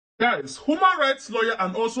Guys, human rights lawyer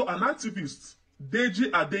and also an activist,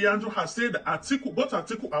 Deji Adeyanju, has said that both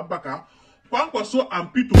Atiku Abubakar, Kwankwaso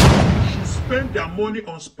and Peter should spend their money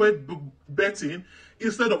on sport betting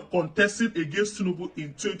instead of contesting against Tinubu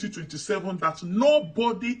in 2027, that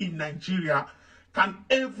nobody in Nigeria can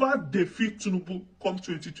ever defeat Tinubu come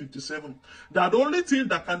 2027. That the only thing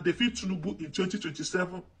that can defeat Tinubu in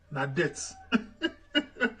 2027 na death.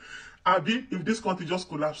 Abi, if this country just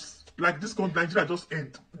collapse, like this country, Nigeria just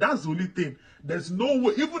end. That's the only thing. There's no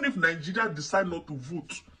way, even if Nigeria decide not to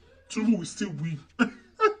vote, Tinubu will still win.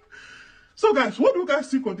 So guys, what do you guys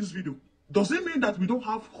think on this video? Does it mean that we don't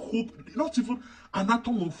have hope, not even an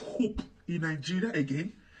atom of hope in Nigeria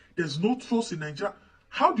again? There's no trust in Nigeria.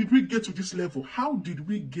 How did we get to this level? How did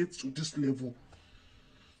we get to this level?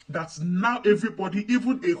 That's now everybody,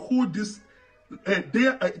 even a whole this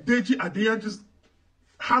Deji Adeyanju,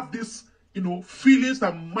 have this, feelings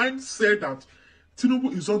and mindset that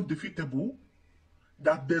Tinubu is undefeatable,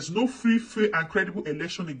 that there's no free, fair, and credible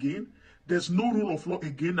election again. There's no rule of law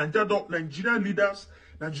again. Nigeria leaders,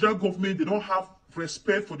 Nigeria government, they don't have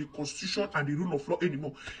respect for the constitution and the rule of law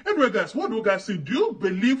anymore. Anyway, guys, what do you guys think? Do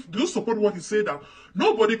you support what he said, that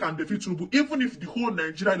nobody can defeat Tinubu, even if the whole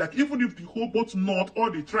Nigeria, like even if the whole both North, all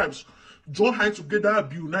the tribes join hands together,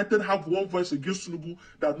 be united, have one voice against Tinubu,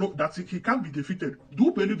 that he can't be defeated? Do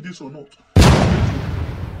you believe this or not?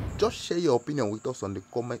 Just share your opinion with us on the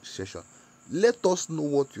comment section. Let us know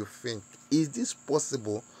what you think. Is this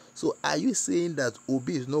possible? So are you saying that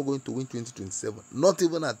Obi is not going to win 2027? Not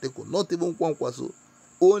even Ateko, not even Kwankwaso,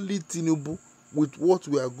 only Tinubu? With what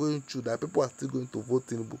we are going through, that people are still going to vote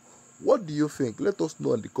Tinubu. What do you think? Let us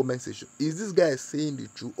know in the comment section. Is this guy saying the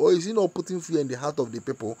truth, or is he not putting fear in the heart of the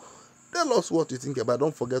people? Tell us what you think about.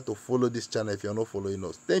 Don't forget to follow this channel if you are not following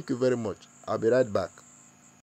us. Thank you very much. I'll be right back.